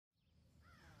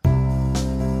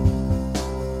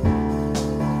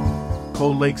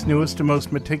Cold Lake's newest and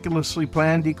most meticulously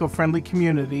planned eco-friendly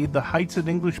community, the Heights at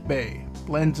English Bay,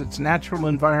 blends its natural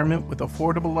environment with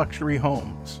affordable luxury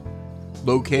homes.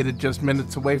 Located just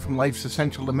minutes away from life's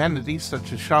essential amenities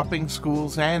such as shopping,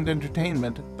 schools, and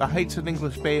entertainment, the Heights at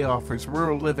English Bay offers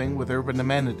rural living with urban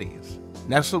amenities.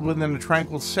 Nestled within a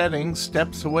tranquil setting,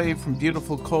 steps away from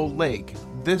beautiful Cold Lake,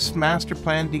 this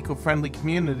master-planned eco-friendly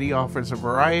community offers a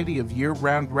variety of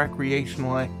year-round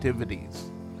recreational activities.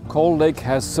 Cold Lake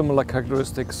has similar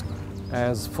characteristics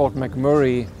as Fort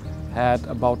McMurray had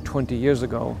about 20 years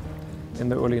ago in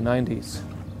the early 90s.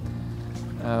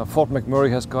 Fort McMurray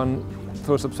has gone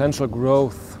through substantial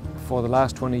growth for the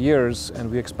last 20 years,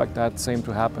 and we expect that same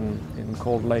to happen in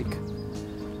Cold Lake.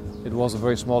 It was a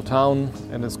very small town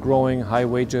and it's growing,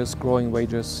 growing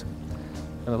wages,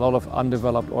 and a lot of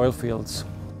undeveloped oil fields.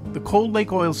 The Cold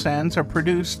Lake oil sands are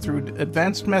produced through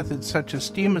advanced methods such as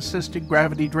steam-assisted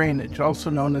gravity drainage, also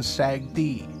known as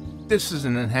SAGD. This is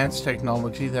an enhanced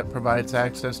technology that provides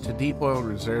access to deep oil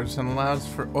reserves and allows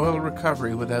for oil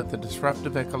recovery without the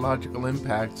disruptive ecological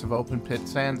impacts of open-pit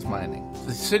sands mining.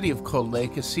 The city of Cold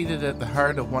Lake is seated at the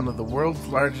heart of one of the world's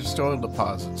largest oil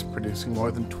deposits, producing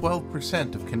more than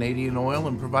 12% of Canadian oil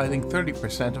and providing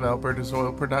 30% of Alberta's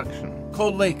oil production.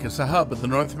 Cold Lake is the hub of the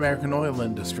North American oil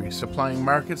industry, supplying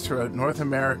markets throughout North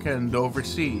America and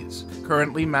overseas.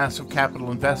 Currently, massive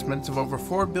capital investments of over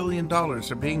 $4 billion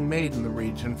are being made in the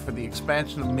region for the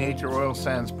expansion of major oil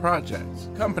sands projects.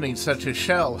 Companies such as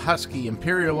Shell, Husky,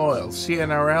 Imperial Oil,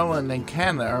 CNRL, and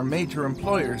Encana are major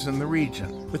employers in the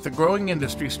region. With the growing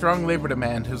industry, strong labor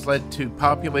demand has led to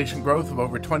population growth of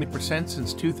over 20%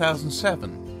 since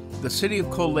 2007. The city of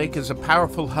Cold Lake is a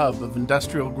powerful hub of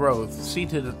industrial growth,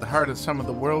 seated at the heart of some of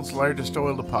the world's largest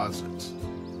oil deposits.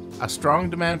 A strong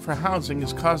demand for housing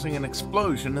is causing an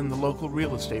explosion in the local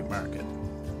real estate market.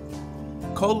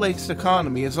 Cold Lake's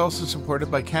economy is also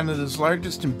supported by Canada's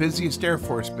largest and busiest Air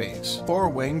Force base.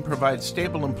 Fort Wing provides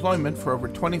stable employment for over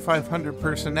 2,500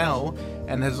 personnel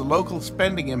and has a local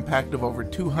spending impact of over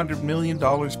 $200 million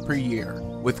per year.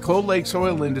 With Cold Lake's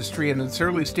oil industry in its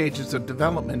early stages of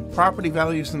development, property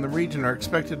values in the region are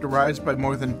expected to rise by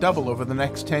more than double over the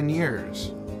next 10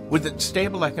 years. With its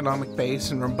stable economic base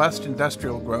and robust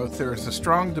industrial growth, there is a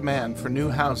strong demand for new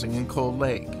housing in Cold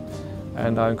Lake.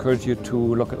 And I encourage you to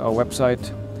look at our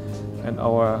website and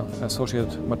our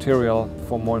associated material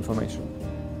for more information.